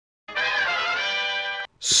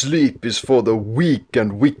Sleep is for the weak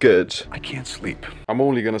and wicked. I can't sleep. I'm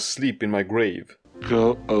only gonna sleep in my grave.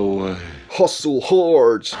 Go away. Hustle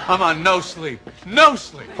hard. I'm on no sleep. No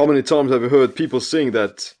sleep. How many times have you heard people saying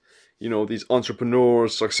that? You know, these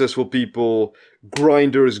entrepreneurs, successful people,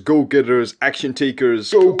 grinders, go-getters, action takers,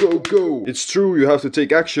 go, go, go. It's true, you have to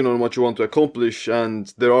take action on what you want to accomplish,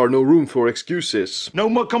 and there are no room for excuses. No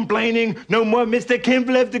more complaining, no more Mr.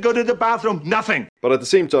 Kimball have to go to the bathroom, nothing. But at the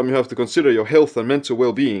same time, you have to consider your health and mental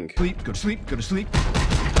well-being. Sleep, go to sleep, go to sleep.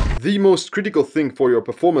 The most critical thing for your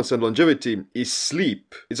performance and longevity is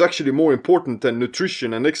sleep. It's actually more important than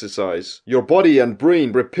nutrition and exercise. Your body and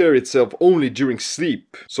brain repair itself only during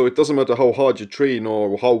sleep. So it doesn't matter how hard you train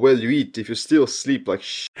or how well you eat if you still sleep like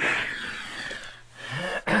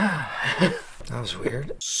That was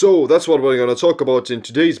weird. So that's what we're gonna talk about in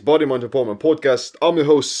today's Body Mind Empowerment podcast. I'm your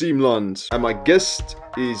host Siim Land, and my guest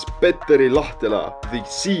is Petteri Lahtela, the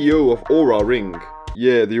CEO of Oura Ring.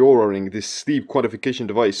 Yeah, the Oura Ring, this sleep quantification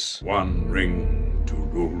device. One ring to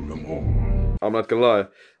rule them all. I'm not gonna lie,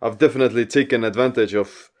 I've definitely taken advantage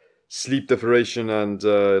of sleep deprivation and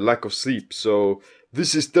lack of sleep, so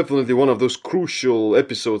this is definitely one of those crucial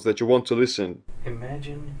episodes that you want to listen.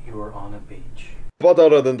 Imagine you are on a beach. But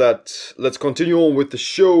other than that, let's continue on with the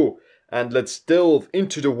show and let's delve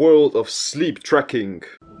into the world of sleep tracking.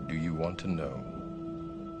 Do you want to know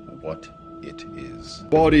what it is?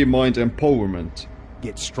 Body Mind Empowerment.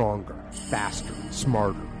 Get stronger, faster,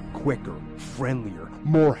 smarter, quicker, friendlier,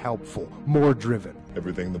 more helpful, more driven.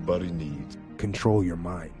 Everything the body needs. Control your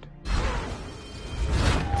mind.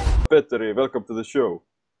 Petteri, welcome to the show.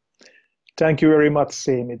 Thank you very much,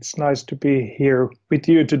 Siim. It's nice to be here with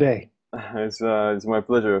you today. It's my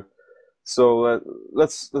pleasure. So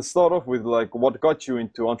let's start off with like what got you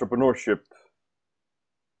into entrepreneurship.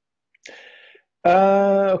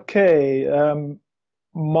 Okay.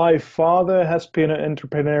 My father has been an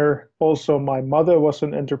entrepreneur. Also, my mother was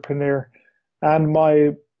an entrepreneur, and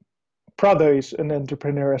my brother is an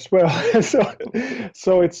entrepreneur as well.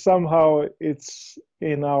 so it's somehow it's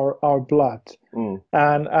in our blood.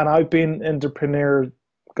 And I've been entrepreneur,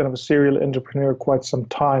 kind of a serial entrepreneur, quite some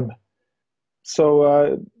time.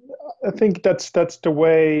 So I think that's the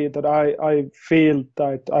way that I feel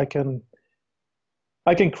that I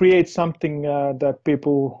can create something that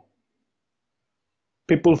people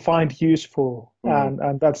find useful,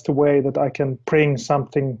 and that's the way that I can bring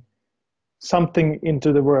something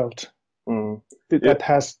into the world that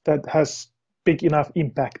has big enough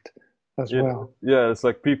impact as well. Yeah, it's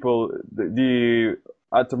like people the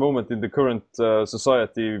at the moment in the current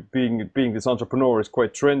society, being this entrepreneur is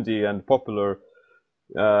quite trendy and popular.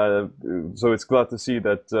 So it's glad to see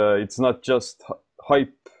that it's not just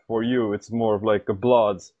hype for you; it's more of like a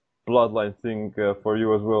bloodline thing for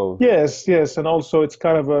you as well. Yes, and also it's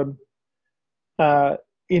kind of a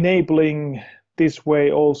enabling this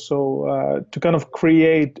way also to kind of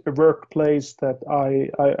create a workplace that I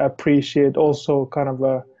appreciate. Also, kind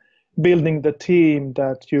of building the team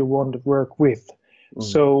that you want to work with.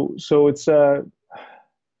 So it's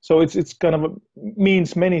kind of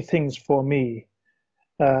means many things for me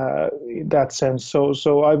in that sense.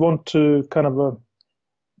 So I want to kind of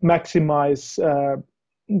maximize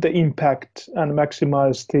the impact and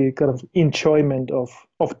maximize the kind of enjoyment of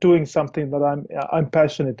doing something that I'm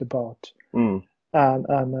passionate about, and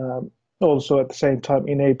also at the same time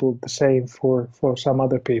enable the same for some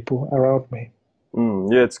other people around me.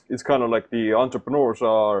 Yeah, it's kind of like the entrepreneurs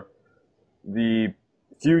are the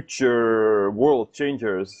future world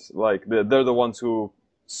changers. Like they're the ones who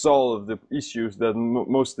solve the issues that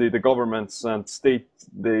mostly the governments and state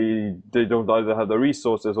they don't either have the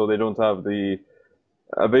resources or they don't have the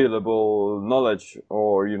available knowledge,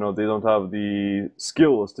 or they don't have the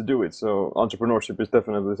skills to do it. So entrepreneurship is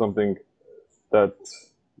definitely something that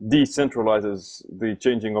decentralizes the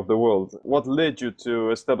changing of the world. What led you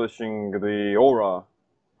to establishing the Oura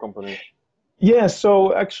company? Yeah,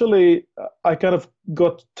 so actually I kind of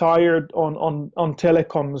got tired on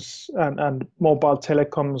telecoms and mobile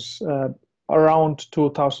telecoms around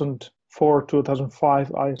 2004,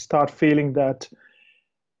 2005. I start feeling that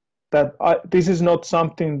this is not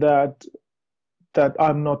something that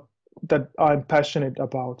I'm passionate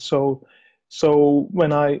about. So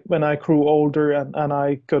when I grew older and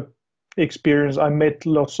I got experience, I met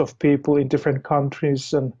lots of people in different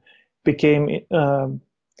countries and became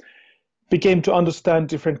to understand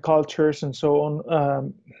different cultures and so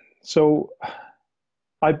on. So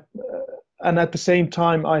and at the same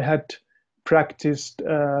time I had practiced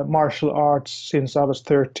martial arts since I was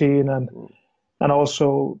 13, and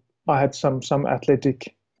also I had some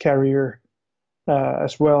athletic career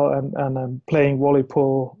as well, and I'm playing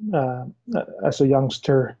volleyball as a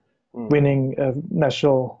youngster, winning a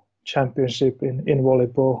national championship in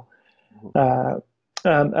volleyball,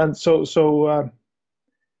 and so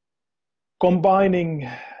combining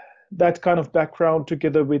that kind of background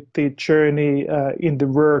together with the journey in the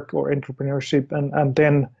work or entrepreneurship, and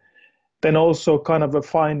then also kind of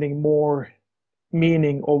finding more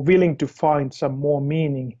meaning, or willing to find some more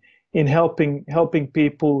meaning in helping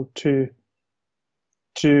people to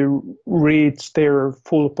reach their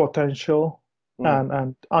full potential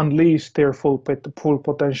and unleash their full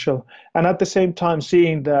potential, and at the same time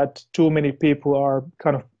seeing that too many people are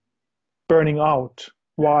kind of burning out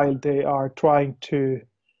while they are trying to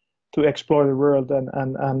explore the world and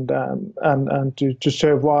to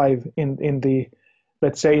survive in the,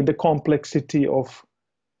 let's say, in the complexity of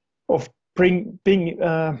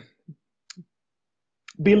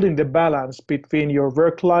building the balance between your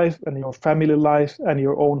work life and your family life and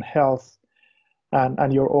your own health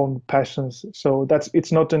and your own passions. So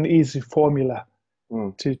it's not an easy formula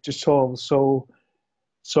to solve. So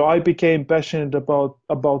I became passionate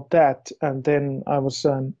about that, and then I was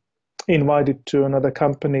invited to another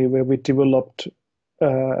company where we developed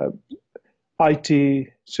IT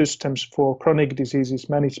systems for chronic diseases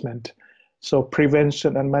management, so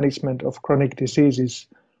prevention and management of chronic diseases.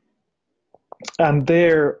 And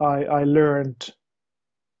there I learned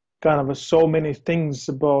kind of so many things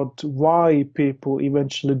about why people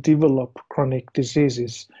eventually develop chronic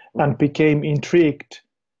diseases, and became intrigued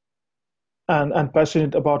and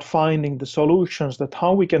passionate about finding the solutions, that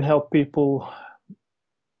how we can help people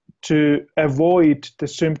to avoid the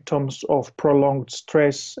symptoms of prolonged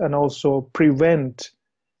stress and also prevent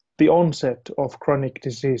the onset of chronic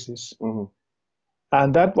diseases.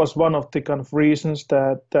 And that was one of the kind of reasons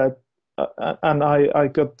that and I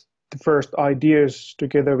got the first ideas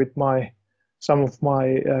together with some of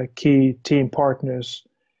my key team partners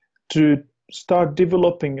to start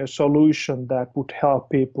developing a solution that would help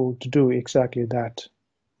people to do exactly that.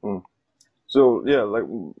 So yeah, like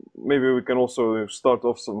maybe we can also start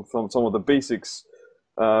off from some of the basics.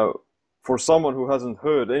 For someone who hasn't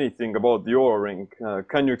heard anything about the Oura Ring,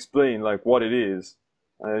 can you explain like what it is?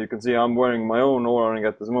 You can see I'm wearing my own Oura Ring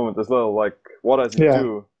at this moment as well. Like, what does it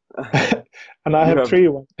do? And I have 3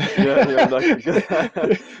 ones. Yeah, you're like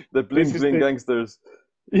the bling bling gangsters.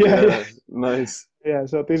 Yeah, nice. Yeah,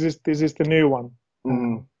 so this is the new one.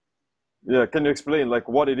 Yeah, can you explain like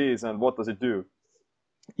what it is and what does it do?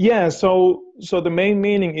 Yeah, so the main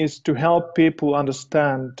meaning is to help people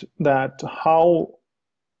understand that how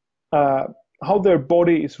their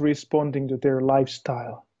body is responding to their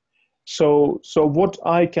lifestyle. So what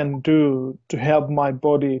I can do to help my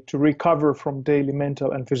body to recover from daily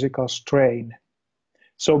mental and physical strain.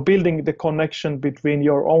 So building the connection between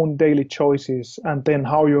your own daily choices and then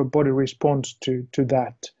how your body responds to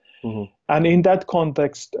that. And in that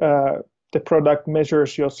context, the product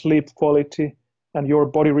measures your sleep quality and your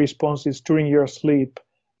body responses during your sleep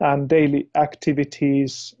and daily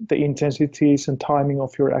activities, the intensities and timing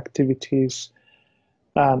of your activities,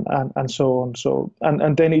 and so on. So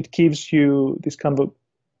and then it gives you this kind of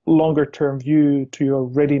longer term view to your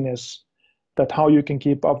readiness, that how you can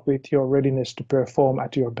keep up with your readiness to perform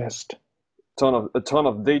at your best. A ton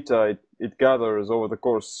of data it gathers over the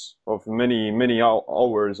course of many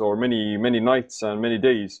hours or many nights and many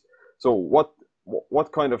days. So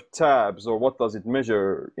what kind of tabs, or what does it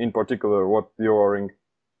measure in particular, what the Oura Ring?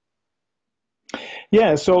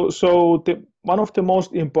 Yeah, so one of the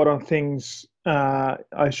most important things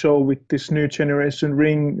I show with this new generation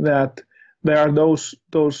ring, that there are those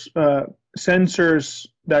sensors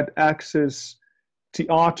that access the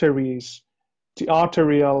arteries, the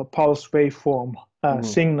arterial pulse waveform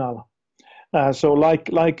signal. So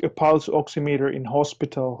like a pulse oximeter in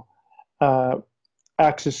hospital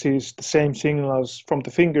accesses the same signals from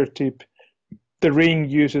the fingertip, the ring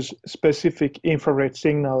uses specific infrared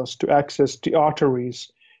signals to access the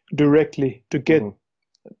arteries directly to get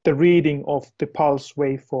the reading of the pulse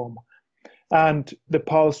waveform and the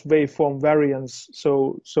pulse waveform variance.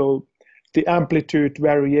 So the amplitude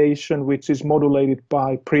variation, which is modulated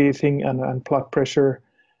by breathing and blood pressure,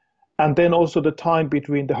 and then also the time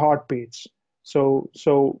between the heartbeats. So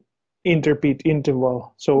interbeat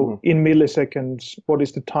interval. So in milliseconds, what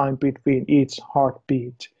is the time between each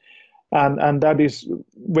heartbeat? And that is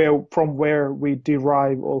from where we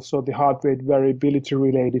derive also the heart rate variability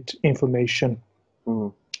related information.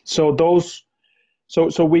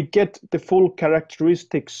 So we get the full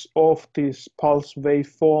characteristics of this pulse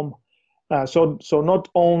waveform. So not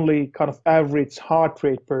only kind of average heart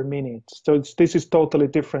rate per minute. So this is totally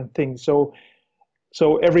different thing. So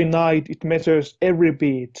So every night it measures every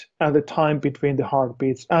beat and the time between the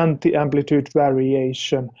heartbeats and the amplitude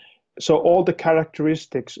variation. So all the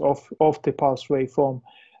characteristics of the pulse waveform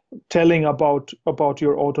telling about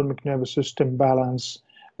your autonomic nervous system balance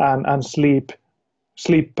and sleep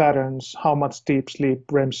patterns, how much deep sleep,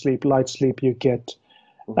 REM sleep, light sleep you get,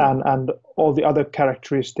 and all the other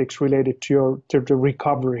characteristics related to the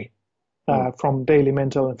recovery from daily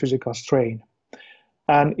mental and physical strain.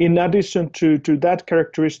 And in addition to that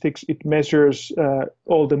characteristics, it measures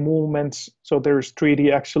all the movements. So there's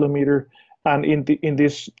 3D accelerometer, and in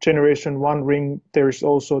this generation 1 ring, there is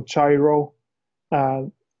also gyro,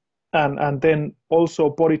 and then also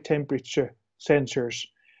body temperature sensors.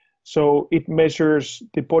 So it measures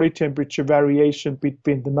the body temperature variation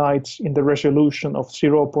between the nights in the resolution of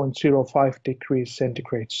 0.05 degrees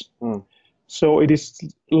centigrades. So it is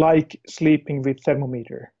like sleeping with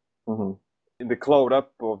thermometer. In the cloud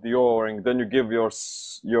app of the Oura, then you give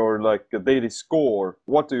your like a daily score.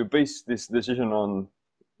 What do you base this decision on?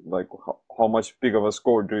 Like how much big of a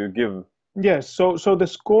score do you give? Yes, so the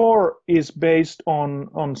score is based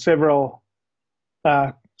on several,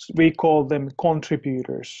 we call them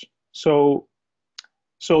contributors. So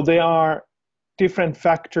they are different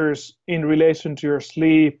factors in relation to your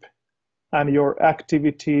sleep and your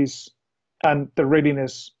activities and the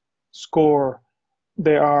readiness score.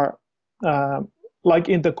 They are like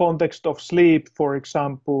in the context of sleep, for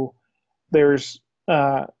example, there's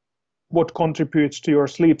what contributes to your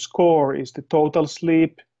sleep score is the total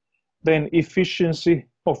sleep, then efficiency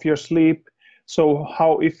of your sleep, so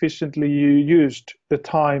how efficiently you used the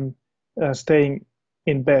time staying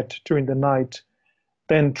in bed during the night,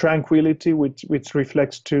 then tranquility, which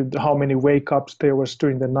reflects to how many wake-ups there was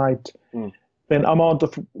during the night, then amount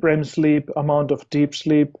of REM sleep, amount of deep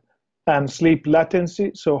sleep, and sleep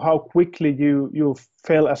latency, so how quickly you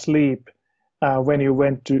fell asleep when you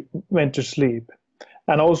went to sleep,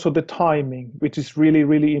 and also the timing, which is really,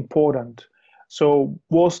 really important. So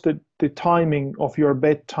was the timing of your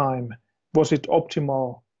bedtime, was it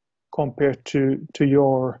optimal compared to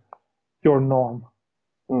your norm?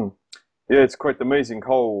 Yeah, it's quite amazing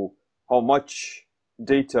how much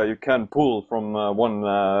data you can pull from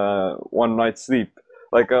one night's sleep.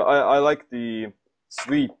 Like I like the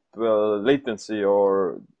sleep latency,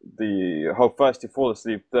 or the how fast you fall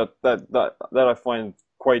asleep. That I find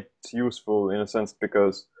quite useful in a sense,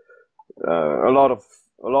 because a lot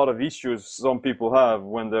of issues some people have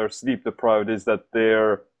when they're sleep deprived is that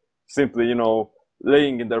they're simply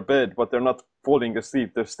laying in their bed, but they're not falling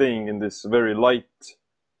asleep. They're staying in this very light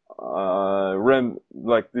REM,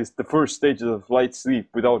 like the first stages of light sleep,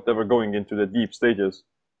 without ever going into the deep stages.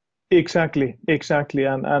 Exactly,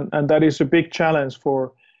 and that is a big challenge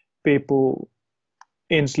for people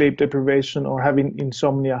in sleep deprivation or having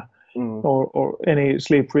insomnia or any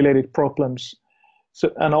sleep related problems.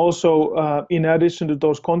 So, and also in addition to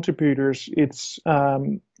those contributors, it's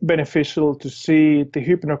beneficial to see the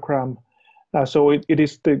hypnogram. So it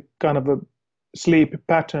is the kind of a sleep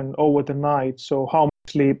pattern over the night. So how much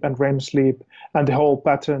sleep and REM sleep, and the whole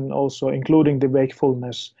pattern also, including the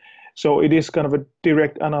wakefulness. So it is kind of a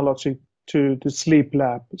direct analogy to the sleep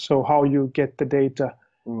lab. So how you get the data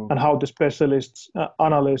and how the specialists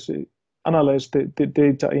analyze the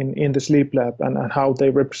data in the sleep lab and how they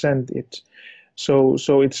represent it. So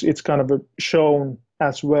it's kind of shown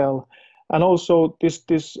as well. And also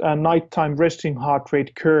this nighttime resting heart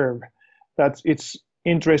rate curve, that it's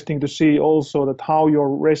interesting to see also that how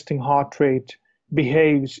your resting heart rate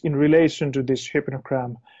behaves in relation to this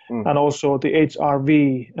hypnogram, and also the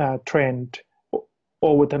HRV trend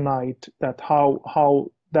over the night, that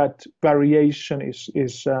how that variation is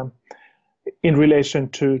in relation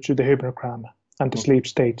to the hypnogram and the sleep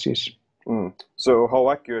stages. So how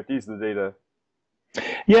accurate is the data?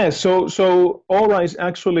 Yeah, so Aura is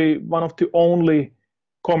actually one of the only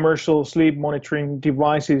commercial sleep monitoring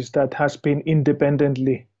devices that has been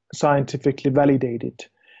independently scientifically validated.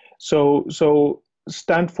 So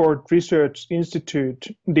Stanford Research Institute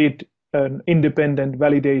did an independent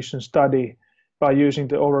validation study by using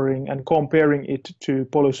the Oura Ring and comparing it to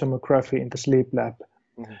polysomnography in the sleep lab.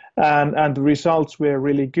 And the results were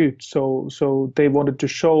really good. So they wanted to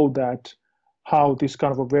show that how this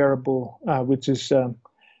kind of a wearable, which is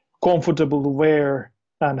comfortable to wear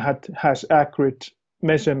and has accurate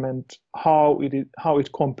measurement, how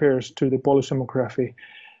it compares to the polysomnography,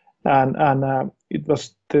 and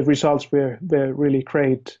the results were really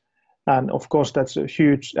great, and of course that's a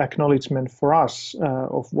huge acknowledgement for us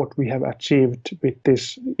of what we have achieved with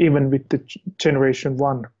this, even with the generation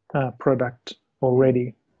 1 product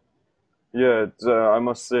already. Yeah, I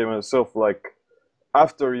must say myself, like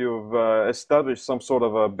after you've established some sort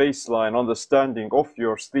of a baseline understanding of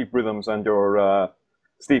your sleep rhythms and your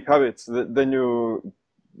sleep habits, then you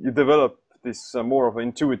develop this more of an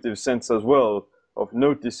intuitive sense as well of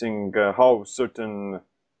noticing how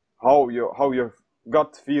your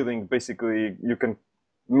gut feeling, basically you can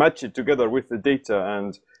match it together with the data,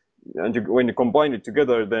 and when you combine it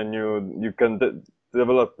together, then you can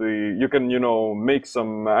develop you can make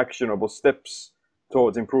some actionable steps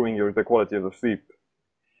towards improving the quality of the sleep.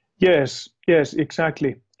 Yes,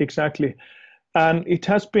 exactly. And it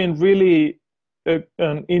has been really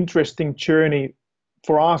an interesting journey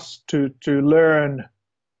for us to learn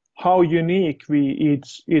how unique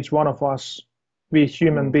each one of us, we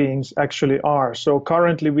human beings, actually are. So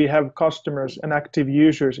currently we have customers and active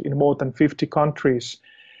users in more than 50 countries.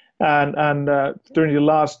 And during the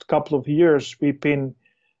last couple of years, we've been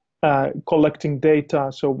collecting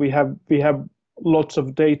data. So we have lots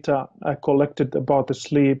of data collected about the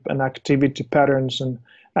sleep and activity patterns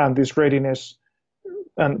and this readiness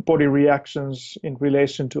and body reactions in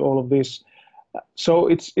relation to all of this. So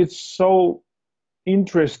it's so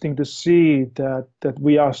interesting to see that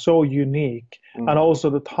we are so unique, and also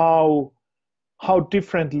that how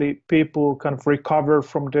differently people kind of recover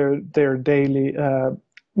from their daily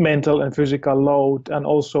mental and physical load, and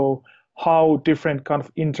also how different kind of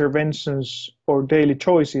interventions or daily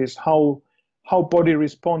choices, how body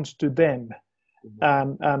responds to them,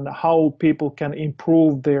 and how people can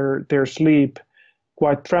improve their sleep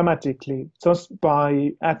quite dramatically just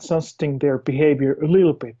by adjusting their behavior a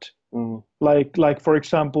little bit. Like for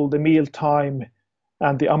example, the meal time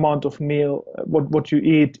and the amount of meal, what you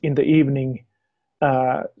eat in the evening.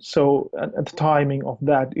 So the timing of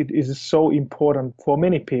that, it is so important for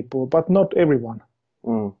many people, but not everyone.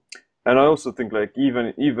 And I also think, like,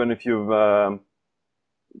 even if you've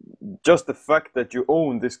just the fact that you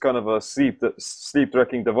own this kind of a sleep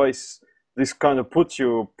tracking device, this kind of puts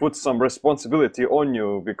some responsibility on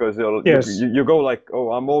you, because you go like,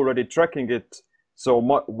 oh, I'm already tracking it, so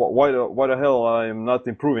why the hell I'm not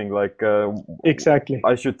improving? Like, exactly,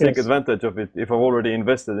 I should take advantage of it if I've already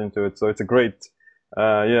invested into it. So it's a great,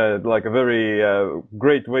 like a very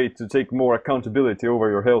great way to take more accountability over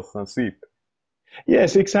your health and sleep.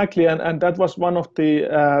 Yes, exactly, and that was one of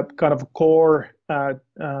the kind of core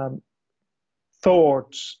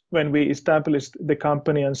thoughts when we established the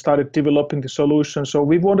company and started developing the solution. So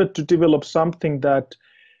we wanted to develop something that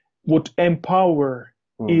would empower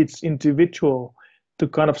each individual to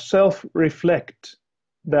kind of self-reflect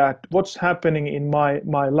that what's happening in my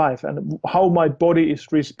life and how my body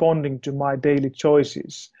is responding to my daily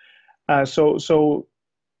choices. So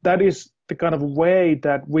that is the kind of way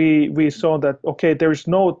that we saw that, okay, there's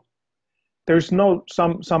no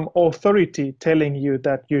some authority telling you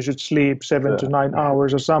that you should sleep 7 to 9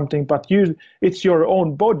 hours or something, but it's your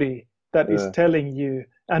own body that is telling you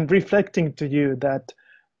and reflecting to you that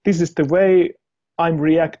this is the way I'm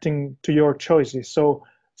reacting to your choices. So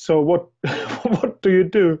what what do you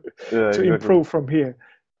do to improve from here?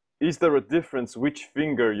 Is there a difference which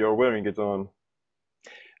finger you're wearing it on?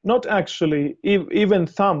 Not actually. Even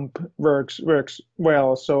thumb works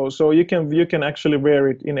well. So you can actually wear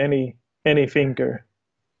it in any finger.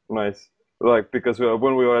 Nice. Like, because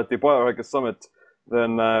when we were at the Biohacker Summit,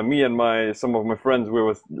 then me and some of my friends, we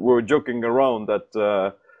were joking around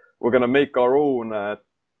that we're gonna make our own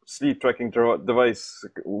sleep tracking device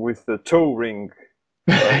with the toe ring,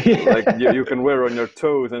 like you can wear on your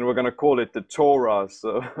toes, and we're gonna call it the Torah.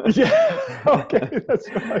 So okay, that's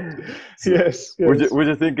right. Yes. Would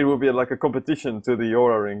you think it would be like a competition to the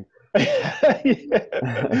Oura ring?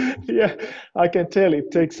 yeah, I can tell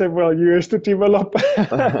it takes several years to develop.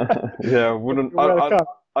 Yeah,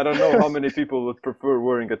 I don't know how many people would prefer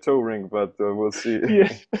wearing a toe ring, but we'll see.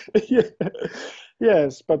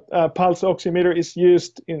 Yes, but pulse oximeter is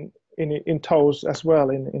used in toes as well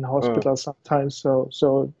in hospitals sometimes.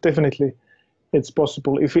 So definitely, it's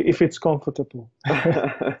possible if it's comfortable.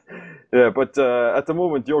 Yeah, but at the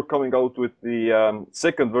moment you're coming out with the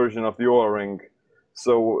second version of the Oura ring.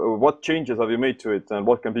 So what changes have you made to it, and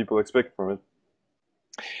what can people expect from it?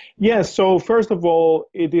 Yes, so first of all,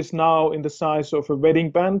 it is now in the size of a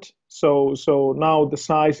wedding band. So now the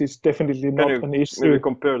size is definitely not an issue. Maybe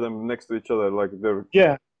compare them next to each other, like they're...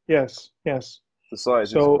 Yes. The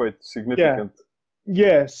size is quite significant.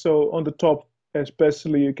 Yeah, so on the top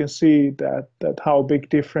especially you can see that how big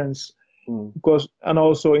difference, because, and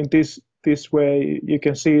also in this way you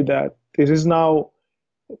can see that this is now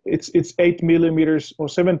it's 8 millimeters or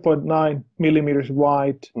 7.9 millimeters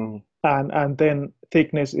wide, and then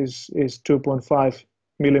thickness is 2.5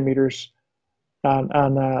 millimeters,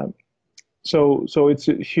 and So it's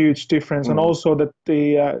a huge difference, and also that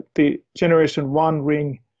the Generation 1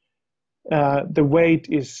 ring, the weight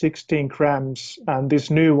is 16 grams, and this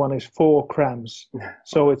new one is 4 grams.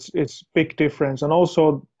 So it's big difference, and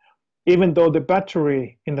also even though the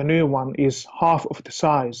battery in the new one is half of the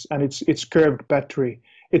size, and it's curved battery,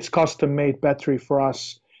 it's custom made battery for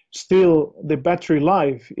us. Still, the battery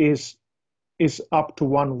life is up to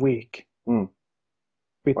 1 week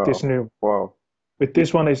with this new. Wow. With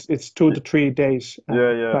this one, it's 2 to 3 days.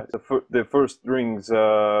 Yeah. The first ring's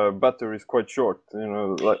battery is quite short. You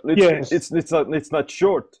know, like Yes. it's not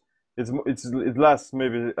short. It lasts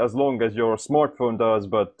maybe as long as your smartphone does,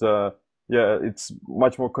 but yeah, it's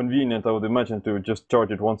much more convenient, I would imagine, to just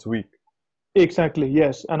charge it once a week. Exactly,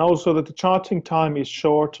 yes. And also that the charging time is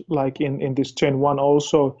short, like in this Gen 1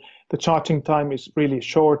 also, the charging time is really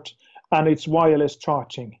short, and it's wireless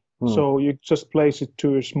charging. So you just place it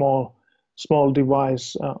to a small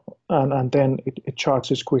device, and then it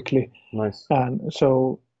charges quickly. Nice. And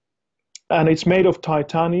it's made of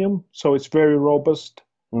titanium, so it's very robust.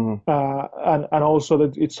 And also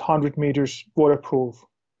that it's 100 meters waterproof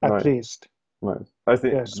at least. Nice. I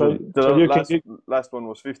think the last one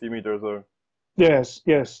was 50 meters, or yes.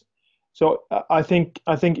 So I think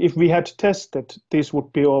if we had tested, this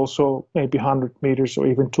would be also maybe 100 meters or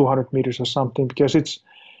even 200 meters or something, because it's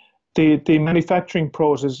the manufacturing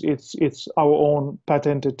process. It's our own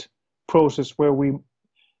patented process where we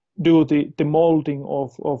do the molding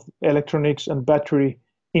of electronics and battery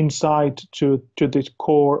inside to the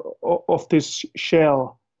core of this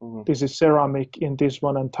shell. This is ceramic in this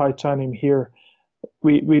one and titanium here.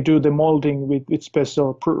 We do the molding with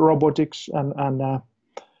special robotics,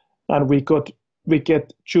 and we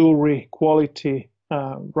get jewelry quality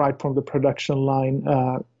right from the production line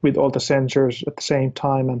with all the sensors at the same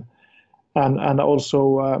time, and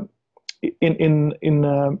also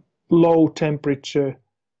in low temperature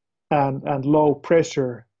and low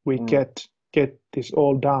pressure we get this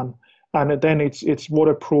all done, and then it's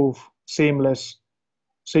waterproof, seamless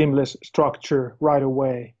structure right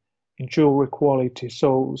away in jewelry quality.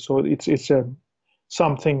 So it's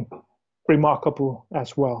something remarkable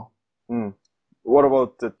as well. What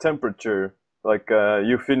about the temperature? Like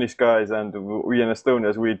you Finnish guys and we in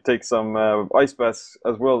Estonians, we take some ice baths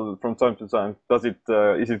as well from time to time.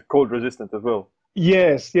 Is it cold resistant as well?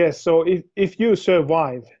 Yes. So if you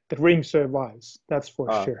survive, the ring survives. That's for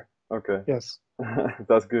sure. Okay. Yes.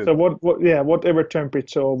 That's good. So whatever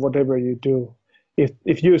temperature or whatever you do,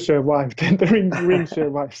 if you survive, then the ring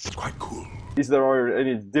survives. Quite cool. Is there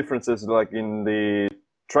any differences like in the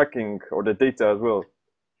tracking or the data as well?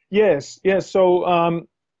 Yes.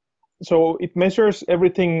 So it measures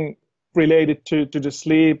everything related to the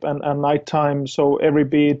sleep and nighttime. So every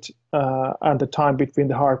beat and the time between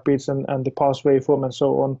the heartbeats and the pulse waveform and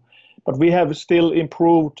so on. But we have still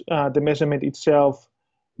improved the measurement itself.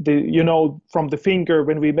 From the finger,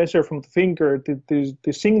 when we measure from the finger,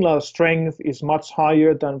 the signal strength is much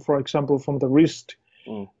higher than, for example, from the wrist.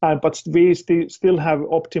 But we still have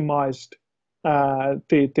optimized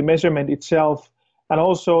the measurement itself. And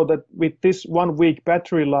also that with this 1 week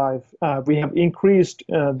battery life, we have increased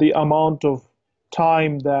the amount of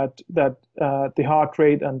time that the heart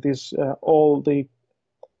rate and all the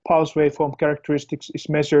pulse waveform characteristics is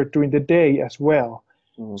measured during the day as well.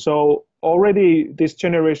 So already this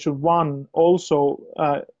Generation 1 also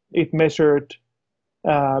it measured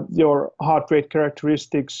your heart rate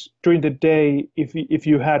characteristics during the day if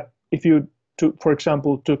you for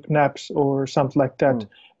example took naps or something like that.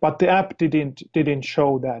 But the app didn't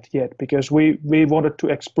show that yet, because we wanted to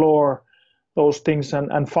explore those things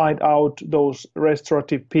and find out those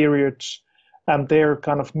restorative periods and their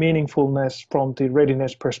kind of meaningfulness from the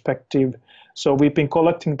readiness perspective. So we've been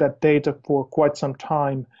collecting that data for quite some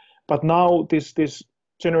time. But now this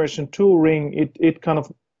Generation 2 ring, it kind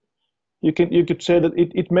of, you could say that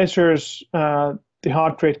it measures the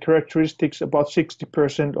heart rate characteristics about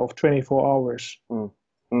 60% of 24 hours.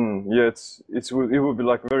 Yeah, it would be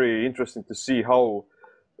like very interesting to see how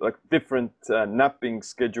like different napping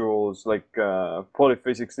schedules, like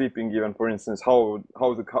polyphasic sleeping, even for instance, how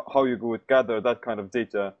you would gather that kind of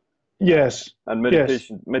data. Yes. And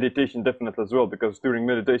meditation definitely as well, because during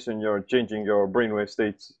meditation you're changing your brainwave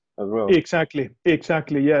states as well. Exactly.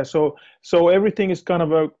 Yeah. So everything is kind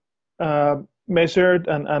of measured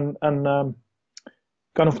and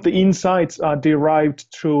kind of the insights are derived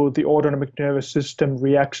through the autonomic nervous system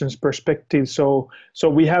reactions perspective. So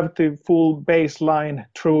we have the full baseline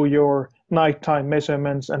through your nighttime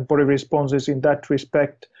measurements and body responses in that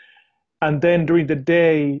respect. And then during the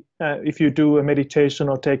day, if you do a meditation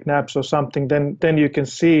or take naps or something, then you can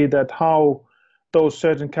see that how those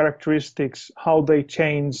certain characteristics, how they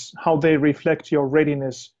change, how they reflect your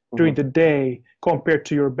readiness during the day compared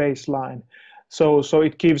to your baseline. So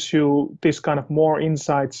it gives you this kind of more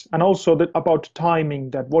insights, and also about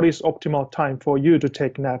timing, that what is optimal time for you to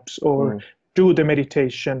take naps or do the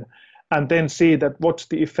meditation, and then see that what's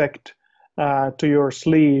the effect to your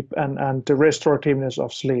sleep and the restorativeness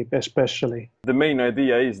of sleep especially. The main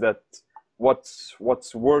idea is that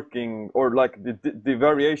what's working, or like the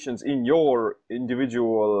variations in your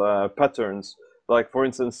individual patterns, like for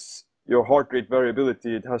instance your heart rate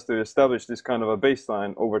variability, it has to establish this kind of a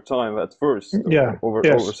baseline over time at first, over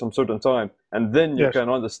some certain time, and then you can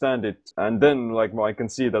understand it, and then like I can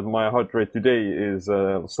see that my heart rate today is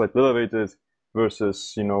slightly elevated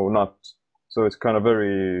versus not, so it's kind of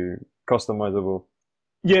very customizable.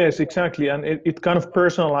 Yes, exactly, and it kind of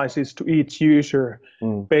personalizes to each user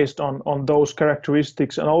based on those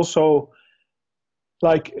characteristics. And also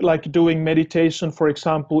like doing meditation, for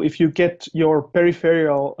example, if you get your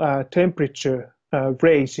peripheral temperature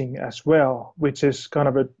raising as well, which is kind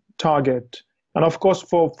of a target. And of course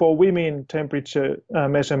for women, temperature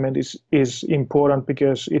measurement is important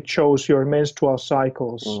because it shows your menstrual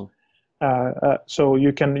cycles. So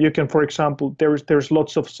you can, for example, there's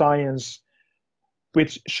lots of science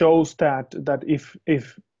which shows that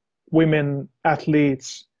if women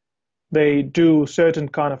athletes, they do certain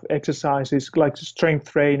kind of exercises like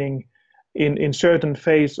strength training in certain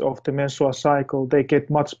phase of the menstrual cycle, they get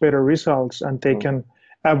much better results, and they can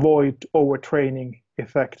avoid overtraining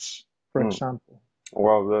effects, for example.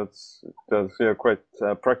 Wow, that's quite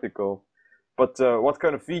practical. But what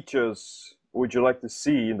kind of features would you like to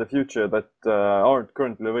see in the future that aren't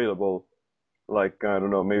currently available? Like, I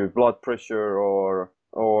don't know, maybe blood pressure or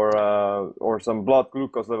some blood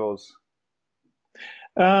glucose levels.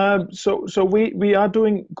 So we are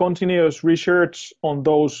doing continuous research on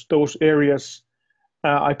those areas.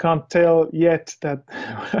 I can't tell yet that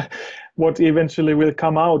what eventually will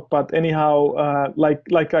come out, but anyhow,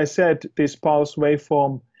 like I said, this pulse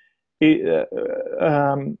waveform,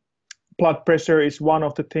 blood pressure is one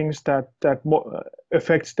of the things that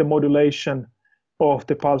affects the modulation of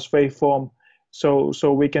the pulse waveform.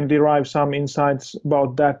 So we can derive some insights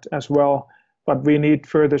about that as well, but we need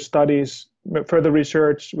further studies, further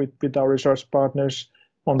research with our research partners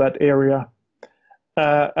on that area.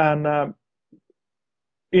 And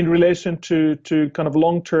in relation to kind of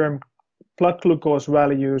long-term blood glucose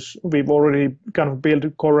values, we've already kind of built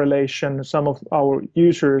a correlation. Some of our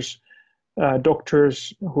users,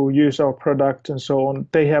 doctors who use our product and so on,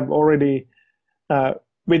 they have already,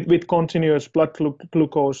 with continuous blood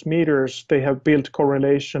glucose meters, they have built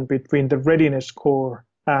correlation between the readiness score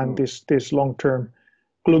and this long-term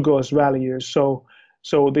glucose values. So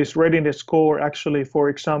this readiness score actually, for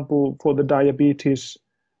example, for the diabetes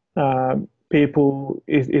people,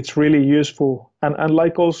 it's really useful. And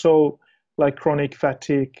like also like chronic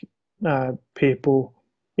fatigue people,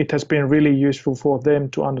 it has been really useful for them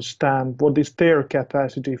to understand what is their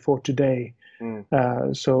capacity for today.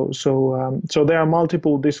 So there are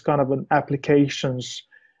multiple this kind of applications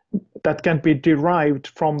that can be derived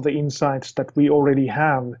from the insights that we already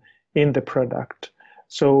have in the product.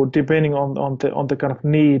 So depending on the kind of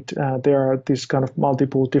need, there are these kind of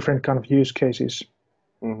multiple different kind of use cases.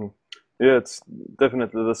 Yeah, it's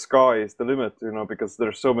definitely the sky is the limit, because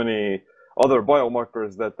there's so many other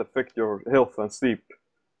biomarkers that affect your health and sleep.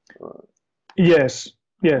 Yes,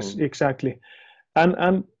 exactly,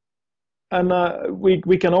 and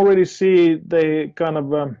we can already see the kind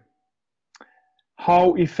of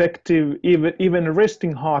how effective even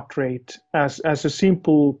resting heart rate as a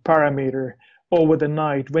simple parameter over the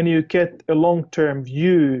night, when you get a long-term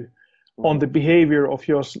view on the behavior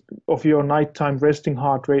of your nighttime resting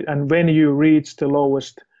heart rate, and when you reach the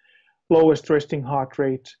lowest resting heart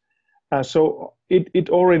rate. So it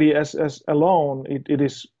already as alone, it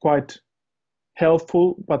is quite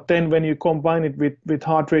helpful, but then when you combine it with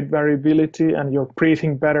heart rate variability and your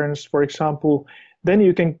breathing patterns, for example, then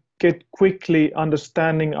you can get quickly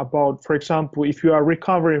understanding about, for example, if you are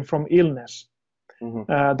recovering from illness.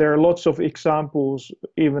 There are lots of examples,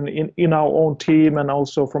 even in our own team and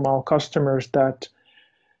also from our customers, that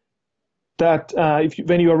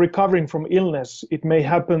when you are recovering from illness, it may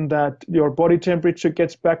happen that your body temperature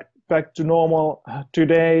gets back to normal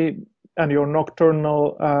today, and your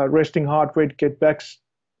nocturnal resting heart rate get back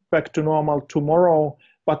to normal tomorrow,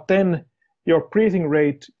 but then your breathing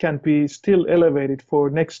rate can be still elevated for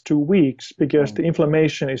next 2 weeks because the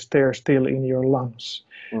inflammation is there still in your lungs.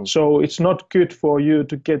 So it's not good for you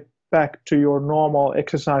to get back to your normal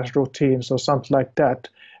exercise routines or something like that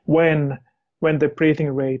when the breathing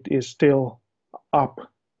rate is still up.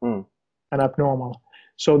 and abnormal.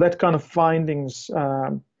 So that kind of findings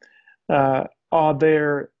are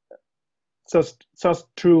there just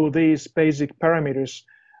through these basic parameters.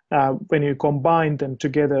 When you combine them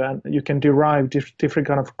together, and you can derive different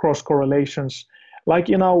kind of cross correlations. Like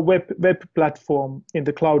in our web platform in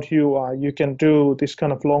the Cloud UI, you can do this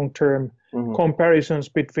kind of long-term comparisons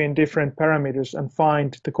between different parameters and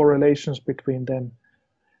find the correlations between them.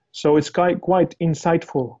 So it's quite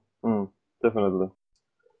insightful. Definitely.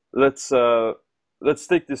 Let's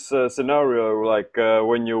take this scenario, like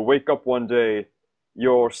when you wake up one day,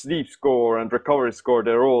 your sleep score and recovery score,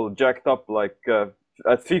 they're all jacked up like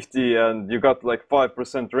at 50, and you got like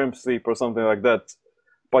 5% REM sleep or something like that,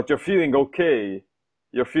 but you're feeling okay,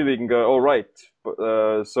 you're feeling all right,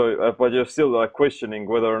 but you're still questioning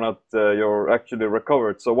whether or not you're actually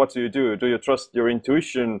recovered. So what do? Do you trust your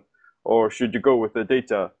intuition, or should you go with the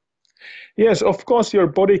data? Yes, of course, your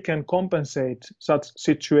body can compensate such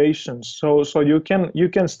situations. So you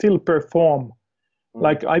can still perform.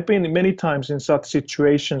 Like I've been many times in such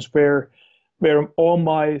situations where all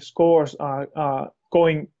my scores are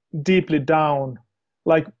going deeply down.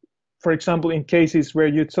 Like, for example, in cases where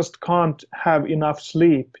you just can't have enough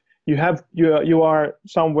sleep, you are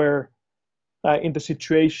somewhere in the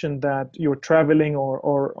situation that you're traveling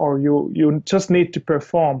or you just need to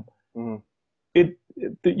perform.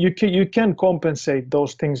 You can compensate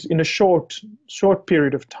those things in a short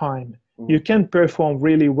period of time. You can perform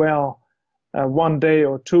really well 1 day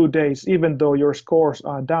or 2 days, even though your scores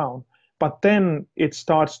are down. But then it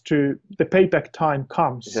starts the payback time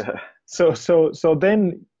comes. Yeah. So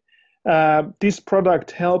then this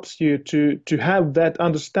product helps you to have that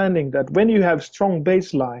understanding that when you have strong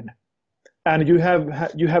baseline and you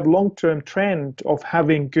have long-term trend of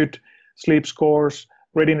having good sleep scores,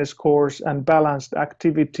 readiness scores, and balanced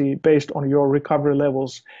activity based on your recovery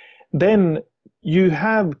levels, then you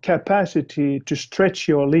have capacity to stretch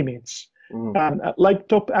your limits. And like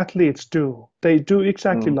top athletes do, they do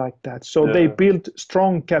exactly like that. So they build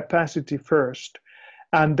strong capacity first,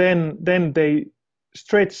 and then they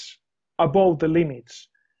stretch above the limits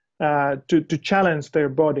to challenge their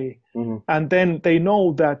body. And then they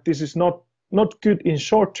know that this is not good in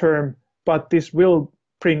short term, but this will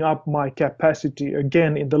bring up my capacity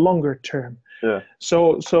again in the longer term. Yeah.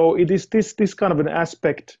 So it is this kind of an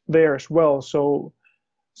aspect there as well. So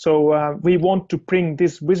we want to bring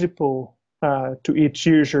this visible to each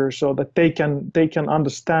user so that they can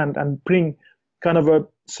understand and bring kind of a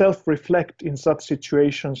self-reflect in such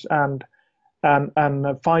situations and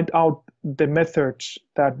find out the methods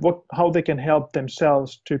that how they can help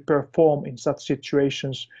themselves to perform in such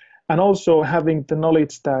situations, and also having the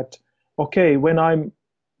knowledge that okay, when I'm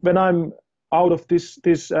out of this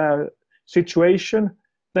situation,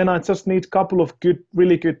 then I just need a couple of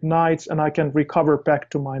really good nights and I can recover back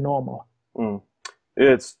to my normal.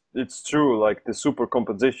 Yeah, it's true. Like the super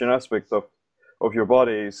compensation aspect of your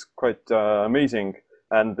body is quite amazing,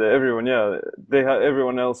 and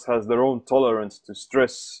everyone else has their own tolerance to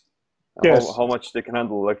stress. Yes. How much they can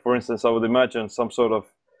handle. Like for instance, I would imagine some sort of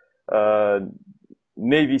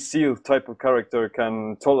Navy SEAL type of character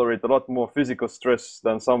can tolerate a lot more physical stress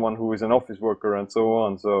than someone who is an office worker and so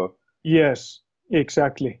on. So yes,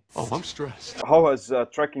 exactly. Oh, I'm stressed. How has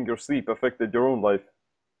tracking your sleep affected your own life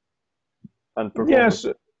and performance?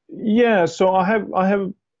 Yes. So I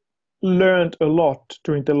have learned a lot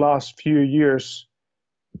during the last few years,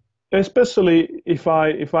 especially if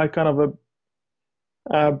I kind of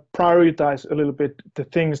prioritize a little bit the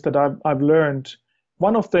things that I've learned.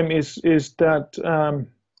 One of them is that,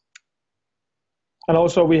 and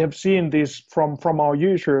also we have seen this from our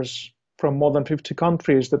users from more than 50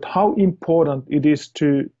 countries, that how important it is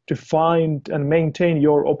to find and maintain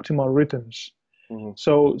your optimal rhythms.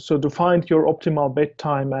 So to find your optimal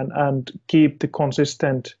bedtime and keep the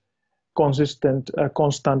constant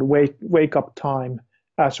wake up time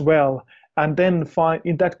as well, and then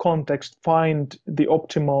in that context find the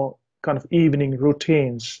optimal kind of evening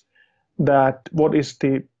routines. That what is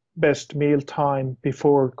the best meal time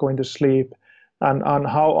before going to sleep, and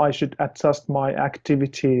how I should adjust my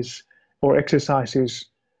activities or exercises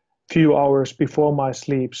few hours before my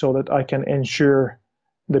sleep so that I can ensure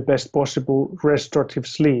the best possible restorative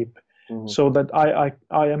sleep, so that I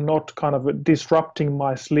am not kind of disrupting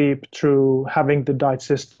my sleep through having the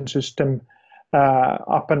digestion system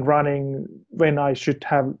up and running when I should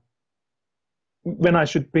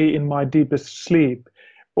be in my deepest sleep,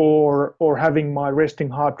 or having my resting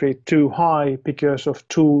heart rate too high because of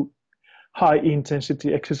too high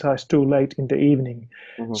intensity exercise too late in the evening.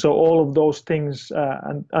 So all of those things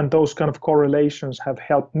and those kind of correlations have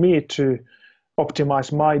helped me to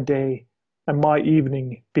optimize my day and my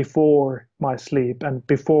evening before my sleep and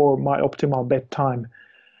before my optimal bedtime.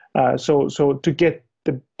 So to get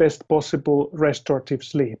the best possible restorative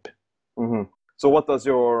sleep. Hmm. So what does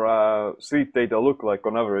your sleep data look like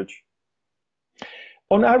on average?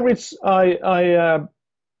 On average,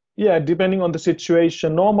 yeah, depending on the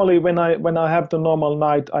situation. Normally, when I have the normal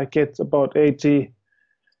night, I get about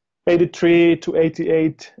 83 to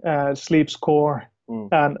 88 sleep score,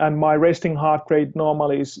 and my resting heart rate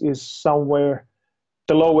normally is somewhere.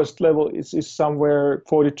 The lowest level is somewhere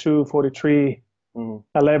 42, 43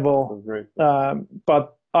 a level. That's great.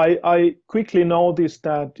 But I quickly noticed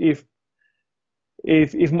that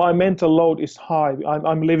if my mental load is high,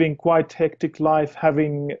 I'm living quite hectic life,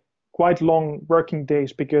 having quite long working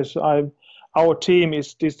days because our team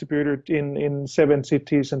is distributed in 7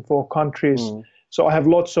 cities and 4 countries. So I have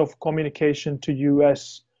lots of communication to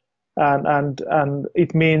US, and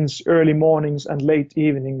it means early mornings and late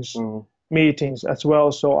evenings meetings as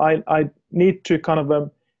well. So I need to kind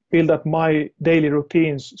of build up my daily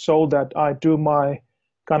routines so that I do my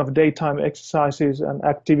kind of daytime exercises and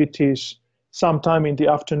activities sometime in the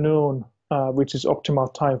afternoon, which is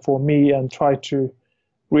optimal time for me, and try to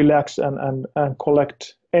relax and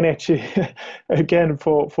collect energy again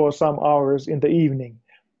for some hours in the evening.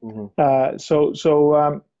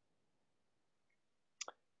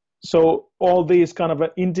 So all these kind of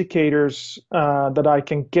indicators that I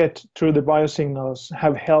can get through the biosignals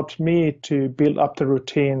have helped me to build up the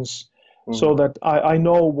routines so that I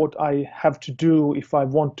know what I have to do if I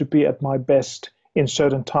want to be at my best in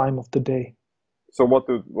certain time of the day. So what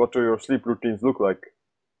do your sleep routines look like?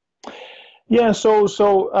 Yeah, so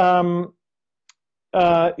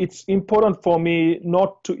it's important for me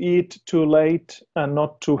not to eat too late and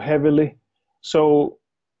not too heavily. So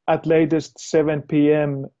at latest 7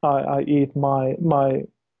 p.m. I eat my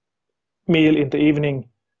meal in the evening,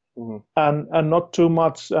 and not too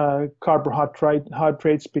much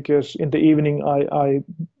carbohydrates, because in the evening I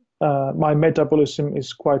my metabolism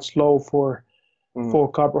is quite slow for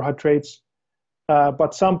carbohydrates.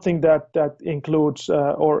 But something that includes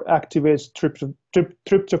or activates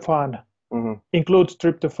tryptophan, includes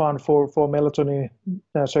tryptophan for melatonin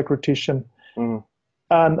secretion,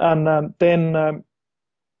 and then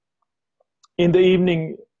in the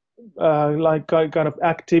evening, like kind of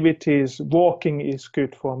activities, walking is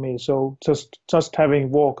good for me. So just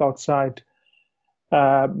having walk outside,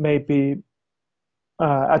 maybe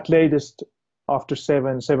at latest after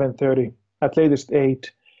 7:30, at latest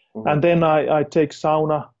 8. And then I take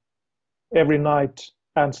sauna every night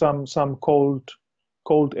and some cold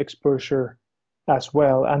exposure as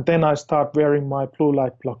well. And then I start wearing my blue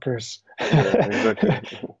light blockers. Yeah, exactly.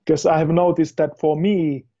 Because I have noticed that for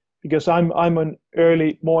me, because I'm an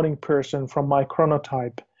early morning person from my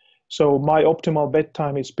chronotype, so my optimal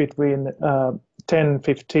bedtime is between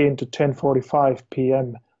 10:15 to 10:45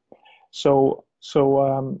 p.m. So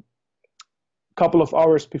couple of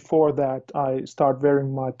hours before that, I start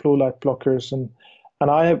wearing my blue light blockers, and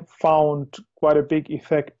I have found quite a big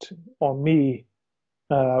effect on me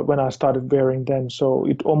when I started wearing them. So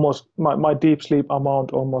it almost my deep sleep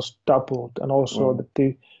amount almost doubled, and also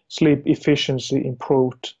the sleep efficiency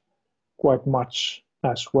improved quite much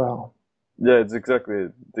as well. Yeah, it's exactly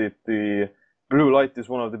the blue light is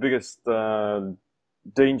one of the biggest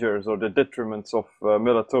dangers or the detriments of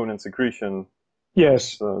melatonin secretion.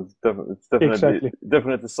 Yes, So it's definitely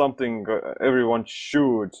definitely something everyone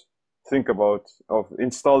should think about, of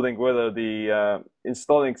installing, whether the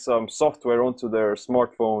installing some software onto their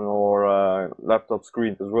smartphone or laptop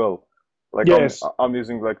screen as well. Like yes, I'm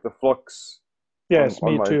using like the Flux yes,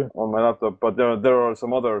 on me too. on my laptop, but there are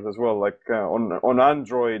some others as well. Like on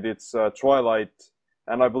Android, it's Twilight,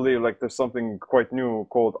 and I believe like there's something quite new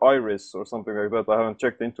called Iris or something like that. I haven't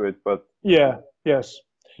checked into it, but Yeah, yes.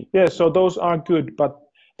 Yeah, so those are good, but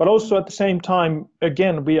also at the same time,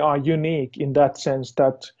 again, we are unique in that sense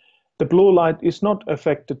that the blue light is not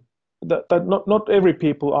affected. That not every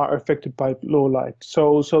people are affected by blue light.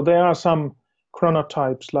 So there are some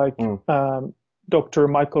chronotypes like Dr.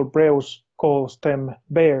 Michael Breus calls them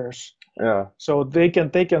bears. yeah, So they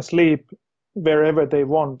can sleep wherever they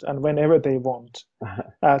want and whenever they want.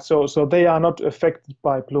 So they are not affected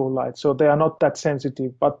by blue light. So they are not that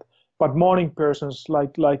sensitive, but morning persons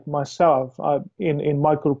like myself, in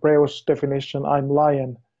Michael Breus' definition, I'm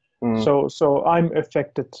lion, so I'm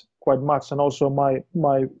affected quite much, and also my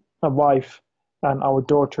wife and our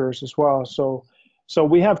daughters as well. So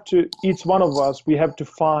we have to, each one of us, we have to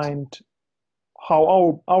find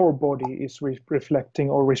how our body is reflecting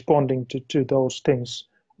or responding to those things.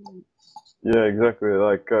 yeah, exactly.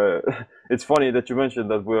 Like it's funny that you mentioned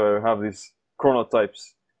that we have these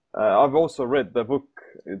chronotypes. I've also read the book.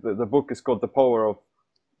 The book is called The Power of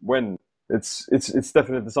When. It's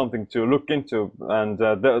definitely something to look into, and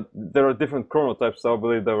there are different chronotypes. I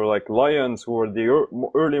believe there were like lions, who are the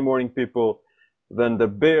early morning people, then the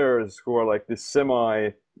bears, who are like this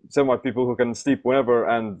semi people who can sleep whenever,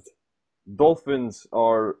 and dolphins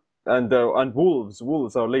are, and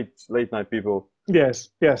wolves are late night people. Yes,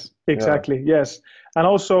 exactly. Yeah. Yes, and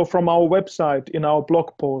also from our website, in our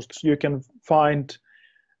blog posts, you can find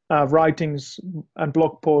writings and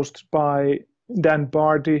blog posts by Dan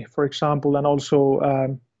Barty, for example, and also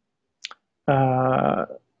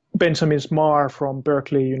Benjamin Smarr from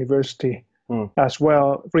Berkeley University as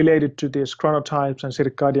well, related to these chronotypes and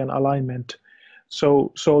circadian alignment.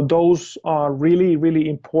 So those are really, really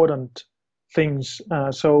important things.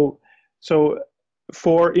 So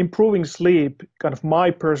for improving sleep, kind of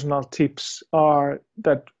my personal tips are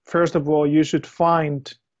that, first of all, you should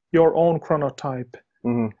find your own chronotype,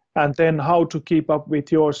 and then how to keep up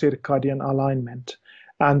with your circadian alignment.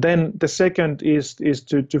 And then the second is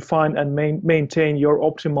to find and maintain your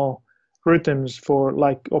optimal rhythms for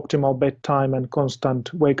like optimal bedtime and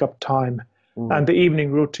constant wake up time, and the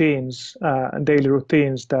evening routines and daily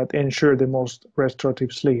routines that ensure the most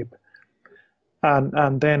restorative sleep.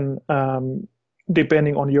 And then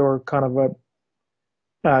depending on your kind of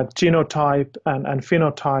a genotype and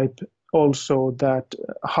phenotype, also that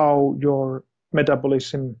how your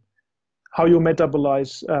metabolism, how you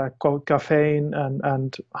metabolize caffeine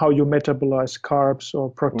and how you metabolize carbs or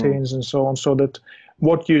proteins and so on, so that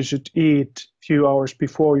what you should eat few hours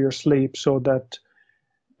before your sleep, so that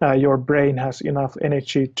your brain has enough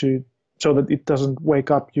energy so that it doesn't wake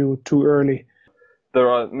up you too early. There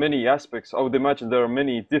are many aspects. I would imagine there are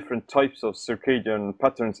many different types of circadian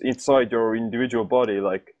patterns inside your individual body.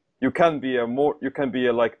 Like you can be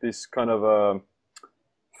like this kind of a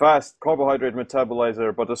fast carbohydrate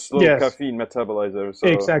metabolizer, but a slow caffeine metabolizer. So.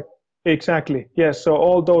 Exactly. Yes. So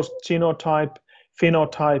all those genotype,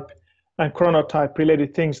 phenotype, and chronotype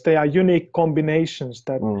related things, they are unique combinations.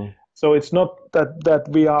 So it's not that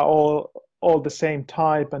we are all the same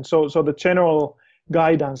type, and so the general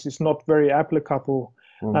guidance is not very applicable.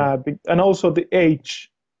 And also the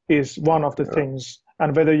age is one of the things,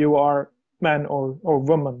 and whether you are man or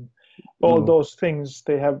woman, all those things,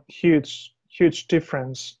 they have huge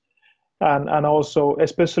difference. And also,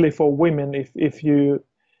 especially for women, if you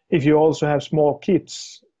also have small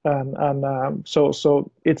kids,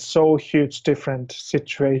 so it's so huge different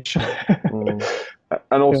situation.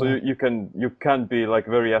 And also you can be like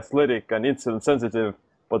very athletic and insulin sensitive,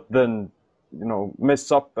 but then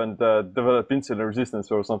mess up and develop insulin resistance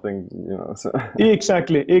or something. So.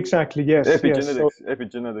 Exactly. Yes.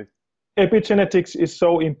 Epigenetics. Epigenetics is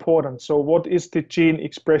so important. So what is the gene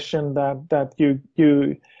expression that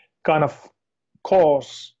you kind of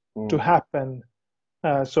cause to happen?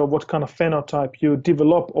 So what kind of phenotype you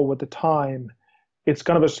develop over the time? It's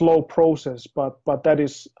kind of a slow process, but that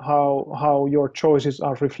is how your choices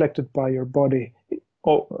are reflected by your body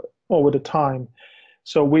over the time.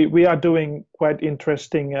 So we are doing quite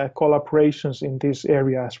interesting collaborations in this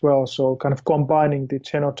area as well. So kind of combining the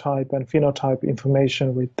genotype and phenotype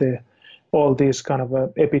information with all these kind of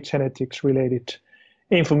epigenetics related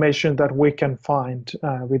information that we can find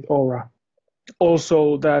with Oura.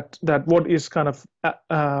 Also that what is kind of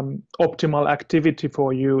optimal activity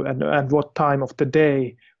for you and what time of the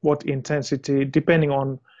day, what intensity, depending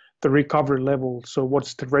on the recovery level. So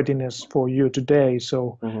what's the readiness for you today?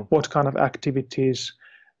 So what kind of activities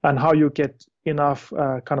and how you get enough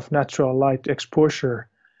kind of natural light exposure.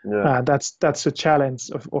 That's a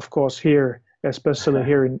challenge, of course, here, especially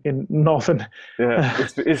here in northern. Yeah,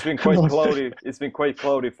 it's been quite cloudy. It's been quite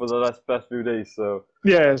cloudy for the past few days. So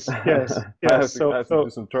yes. I have to do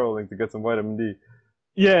some traveling to get some vitamin D.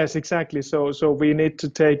 Yes, exactly. So we need to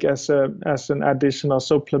take as an additional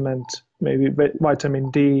supplement, maybe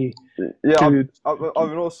vitamin D. Yeah, I've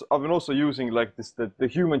been also using like this the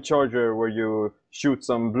human charger, where you shoot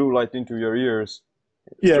some blue light into your ears,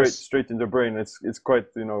 straight in the brain. It's quite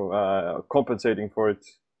compensating for it.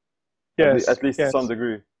 Yes, at least to some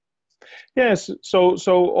degree. Yes. So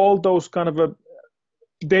all those kind of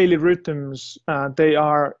daily rhythms, they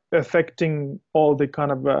are affecting all the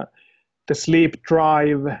kind of the sleep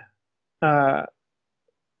drive,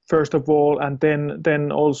 first of all, and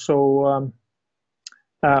then also,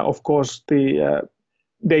 of course, the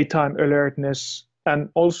daytime alertness, and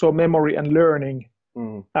also memory and learning,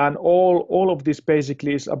 and all of this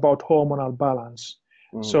basically is about hormonal balance.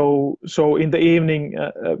 So in the evening,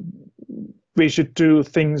 we should do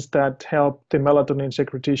things that help the melatonin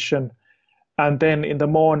secretion, and then in the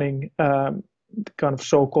morning, kind of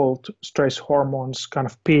so-called stress hormones kind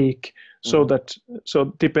of peak, so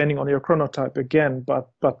depending on your chronotype again,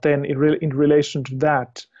 but then in relation to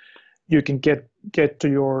that, you can get to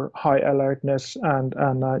your high alertness and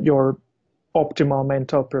your optimal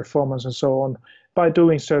mental performance and so on by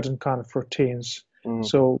doing certain kind of routines.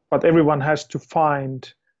 So, but everyone has to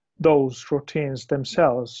find those routines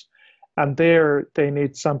themselves, and there they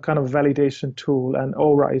need some kind of validation tool, and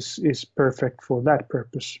Aura is perfect for that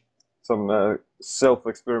purpose. Some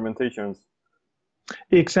self-experimentations.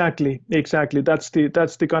 Exactly. That's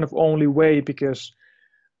the kind of only way, because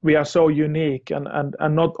we are so unique, and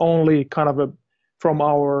not only kind of from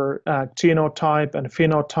our genotype and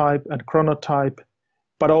phenotype and chronotype,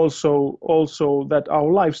 but also that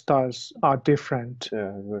our lifestyles are different,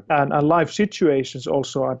 and life situations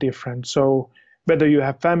also are different. So whether you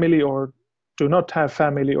have family or do not have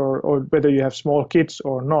family, or whether you have small kids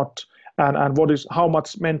or not, and how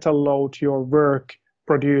much mental load your work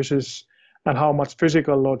produces, and how much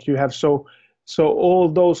physical load you have. So all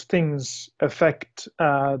those things affect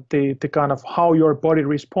the kind of how your body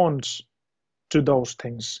responds to those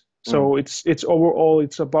things. So it's overall,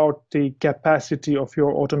 it's about the capacity of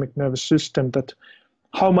your autonomic nervous system, that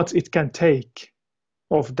how much it can take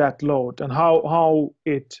of that load, and how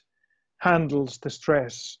it handles the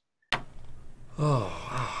stress. Oh, wow,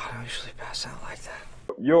 I don't usually pass out like that.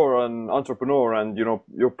 You're an entrepreneur, and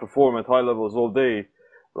you perform at high levels all day.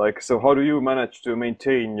 Like, so how do you manage to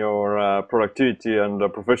maintain your productivity and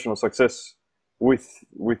professional success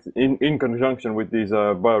in conjunction with these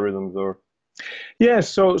biorhythms? Or Yes,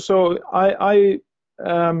 so I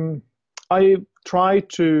try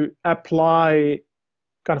to apply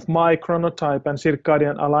kind of my chronotype and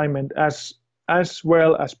circadian alignment as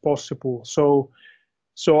well as possible. So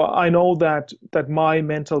I know that my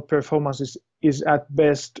mental performance is at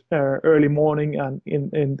best early morning and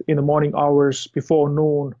in the morning hours before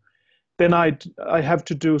noon. Then I have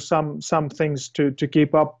to do some things to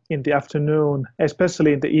keep up in the afternoon,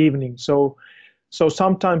 especially in the evening. So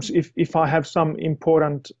sometimes if I have some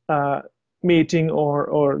important meeting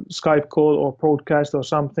or Skype call or broadcast or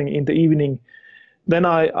something in the evening, then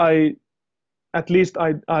I at least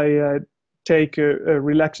take a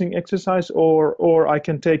relaxing exercise, or I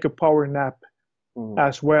can take a power nap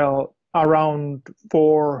as well around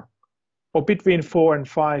 4 or between 4 and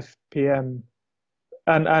 5 p.m.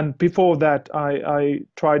 And before that, I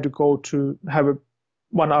try to go to have a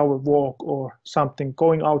 1 hour walk or something,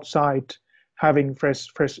 going outside, having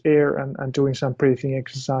fresh air and doing some breathing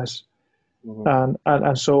exercise,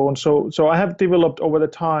 and so on. So I have developed over the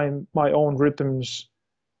time my own rhythms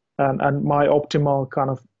and my optimal kind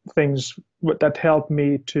of things that help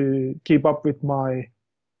me to keep up with my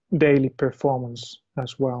daily performance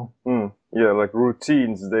as well. Yeah, like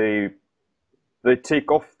routines, they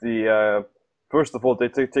take off the first of all, they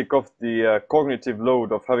take off the cognitive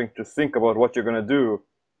load of having to think about what you're going to do,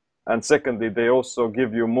 and secondly, they also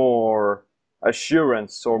give you more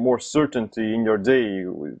assurance or more certainty in your day,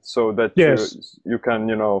 so that you can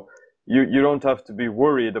you don't have to be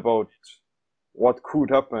worried about what could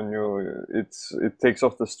happen. It takes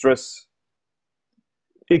off the stress.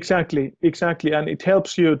 Exactly, and it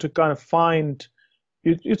helps you to kind of find.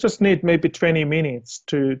 You just need maybe 20 minutes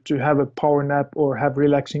to have a power nap or have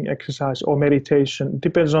relaxing exercise or meditation. It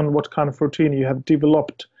depends on what kind of routine you have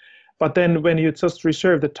developed. But then when you just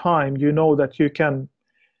reserve the time, you know that you can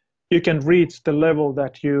reach the level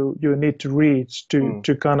that you need to reach to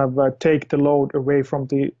kind of take the load away from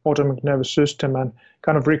the autonomic nervous system and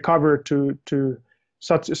kind of recover to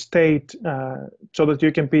such a state so that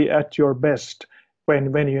you can be at your best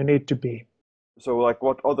when you need to be. So, like,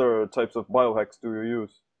 what other types of biohacks do you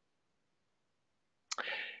use?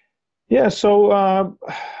 Yeah, so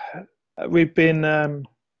we've been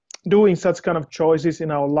doing such kind of choices in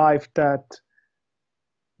our life that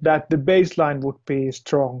the baseline would be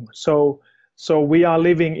strong. So we are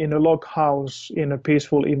living in a log house in a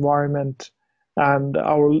peaceful environment, and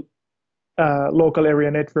our local area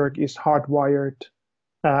network is hardwired,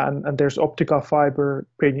 and there's optical fiber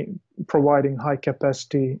providing high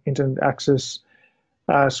capacity internet access.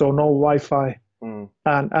 So no Wi-Fi,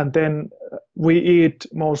 and then we eat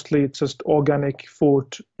mostly just organic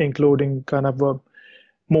food, including kind of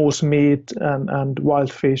moose meat and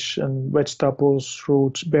wild fish and vegetables,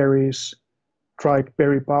 fruits, berries, dried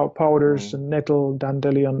berry powders, and nettle,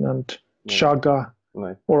 dandelion, and chaga,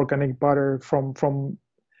 organic butter from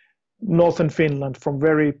northern Finland, from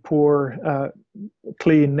very poor,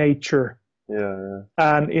 clean nature. Yeah.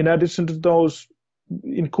 And in addition to those,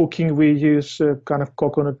 in cooking, we use kind of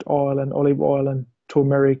coconut oil and olive oil and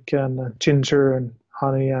turmeric and ginger and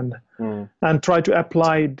honey and try to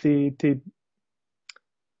apply the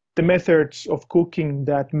the methods of cooking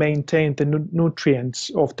that maintain the nutrients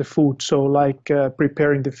of the food. So like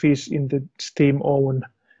preparing the fish in the steam oven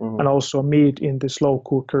and also meat in the slow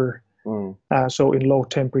cooker, so in low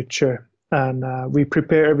temperature. And we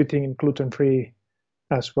prepare everything in gluten-free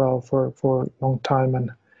as well for a long time.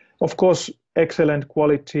 And of course, excellent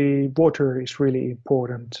quality water is really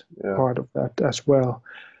important part of that as well.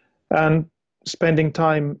 And spending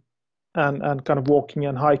time and kind of walking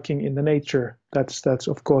and hiking in the nature, that's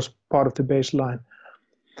of course part of the baseline.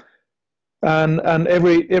 And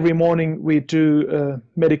every morning we do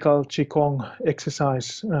medical qigong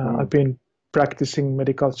exercise. I've been practicing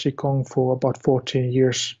medical qigong for about 14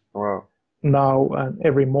 years now, and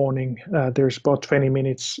every morning there's about 20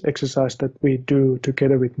 minutes exercise that we do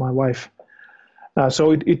together with my wife.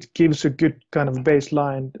 So it gives a good kind of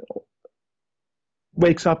baseline,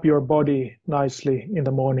 wakes up your body nicely in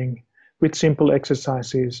the morning with simple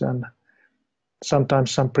exercises and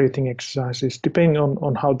sometimes some breathing exercises, depending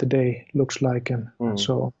on how the day looks like and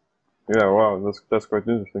so on. Yeah, wow, that's quite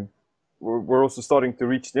interesting. We're also starting to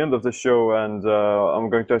reach the end of the show, and I'm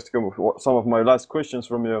going to ask you some of my last questions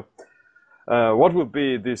from you. What would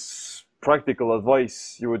be this practical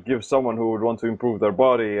advice you would give someone who would want to improve their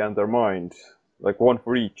body and their mind? Like one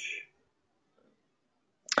for each.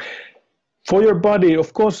 For your body,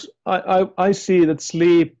 of course, I see that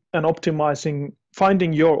sleep and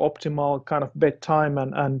finding your optimal kind of bedtime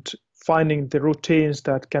and finding the routines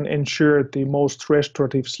that can ensure the most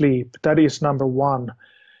restorative sleep, that is number one.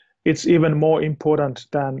 It's even more important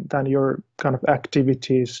than your kind of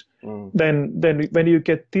activities. Then when you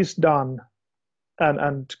get this done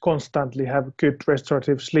and constantly have good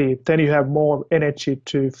restorative sleep, then you have more energy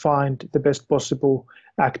to find the best possible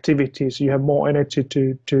activities. You have more energy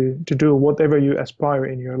to do whatever you aspire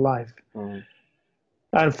in your life.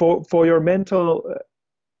 And for your mental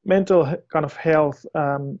kind of health,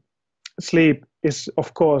 sleep is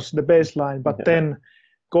of course the baseline, but then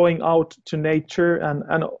going out to nature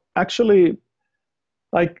and actually,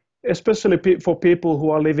 like especially for people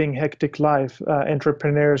who are living hectic life,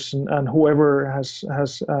 entrepreneurs and whoever has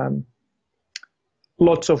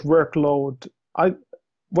lots of workload.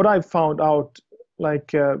 What I found out,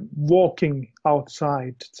 like walking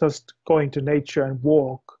outside, just going to nature and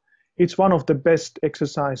walk, it's one of the best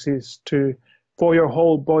exercises for your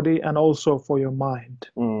whole body and also for your mind.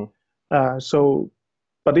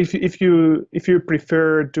 But if you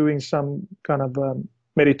prefer doing some kind of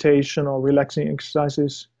meditation or relaxing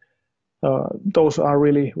exercises, those are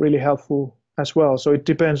really, really helpful as well. So it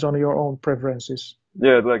depends on your own preferences.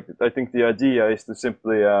 Yeah, like I think the idea is to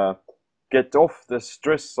simply get off the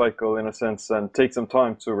stress cycle in a sense and take some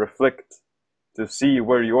time to reflect, to see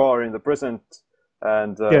where you are in the present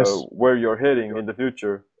and where you're heading in the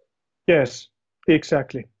future. Yes,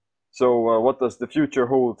 exactly. So what does the future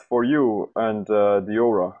hold for you and the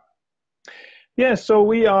Aura? Yeah, so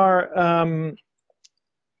we are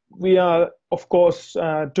of course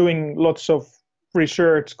doing lots of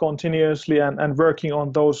research continuously and working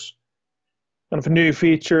on those kind of new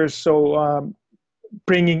features. So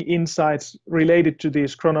bringing insights related to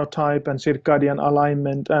this chronotype and circadian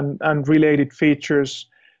alignment and related features,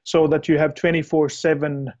 so that you have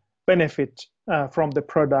 24/7 benefit from the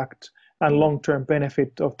product and long-term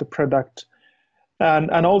benefit of the product.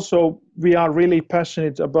 And also we are really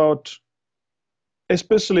passionate about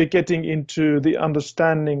especially getting into the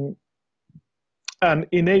understanding and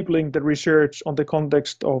enabling the research on the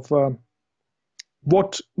context of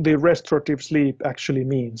what the restorative sleep actually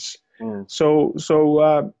means. So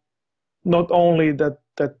not only that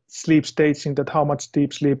sleep staging, that how much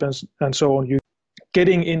deep sleep and so on, you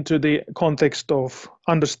getting into the context of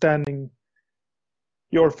understanding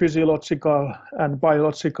your physiological and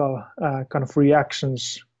biological kind of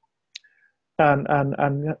reactions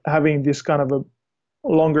and having this kind of a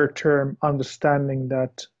longer term understanding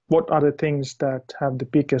that what are the things that have the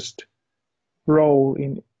biggest role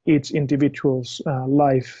in each individual's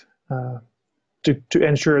life to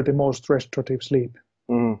ensure the most restorative sleep.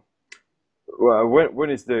 Well, when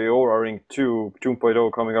is the Aura Ring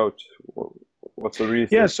 2.0 coming out? What's the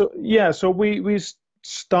reason? So we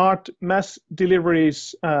start mass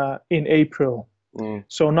deliveries in April.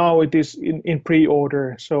 So now it is in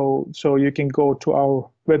pre-order. So you can go to our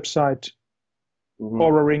website,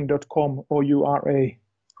 auraring.com or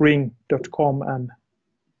uraring.com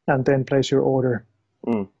and then place your order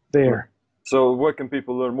there. So where can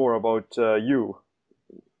people learn more about you?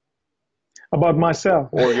 About myself?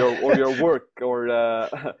 Or your work, or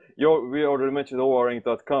we already mentioned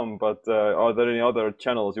auraring.com, but are there any other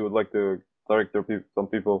channels you would like to direct some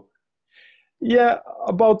people? Yeah,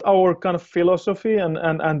 about our kind of philosophy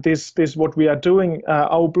and this what we are doing.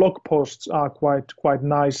 Our blog posts are quite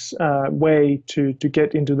nice way to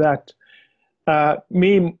get into that.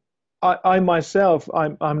 I myself,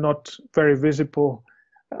 I'm not very visible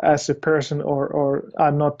as a person, or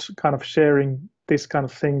I'm not kind of sharing this kind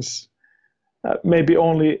of things. Maybe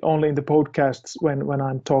only in the podcasts when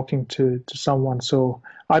I'm talking to someone. So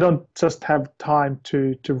I don't just have time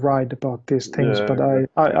to write about these things. Yeah, But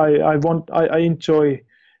I enjoy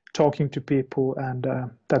talking to people, and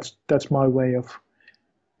that's my way of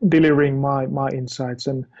delivering my insights.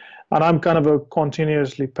 And I'm kind of a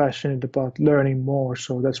continuously passionate about learning more.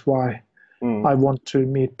 So that's why I want to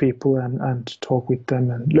meet people and talk with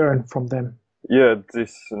them and learn from them. Yeah,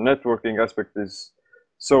 this networking aspect is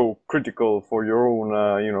so critical for your own,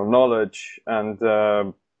 knowledge and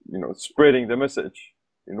spreading the message.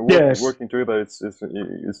 Yes. Working together,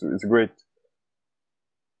 it's great.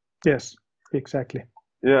 Yes, exactly.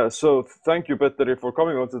 Yeah. So thank you, Petteri, for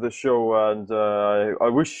coming onto the show, and I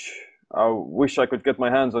wish I could get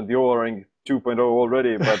my hands on the O-Ring 2.0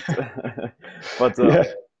 already, but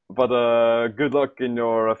Yeah. but good luck in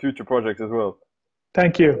your future projects as well.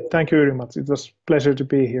 Thank you very much. It was a pleasure to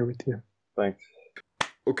be here with you. Thanks.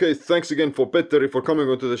 Okay, thanks again for Petteri for coming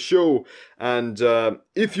onto the show. And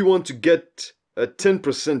if you want to get a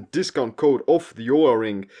 10% discount code off the Oura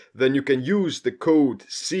Ring, then you can use the code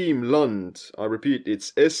SIIMLAND. I repeat,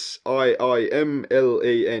 it's SIIMLAND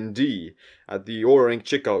at the Oura Ring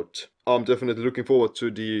checkout. I'm definitely looking forward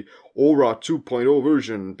to the Oura 2.0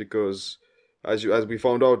 version because, as we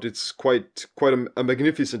found out, it's quite a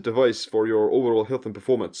magnificent device for your overall health and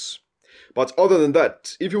performance. But other than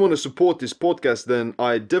that, if you want to support this podcast, then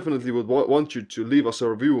I definitely would want you to leave us a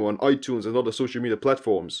review on iTunes and other social media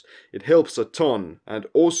platforms. It helps a ton. And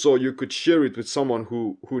also you could share it with someone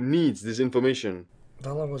who needs this information.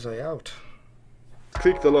 How long was I out?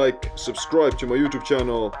 Click the like, subscribe to my YouTube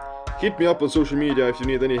channel, hit me up on social media if you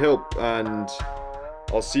need any help, and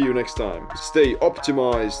I'll see you next time. Stay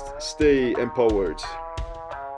optimized, stay empowered.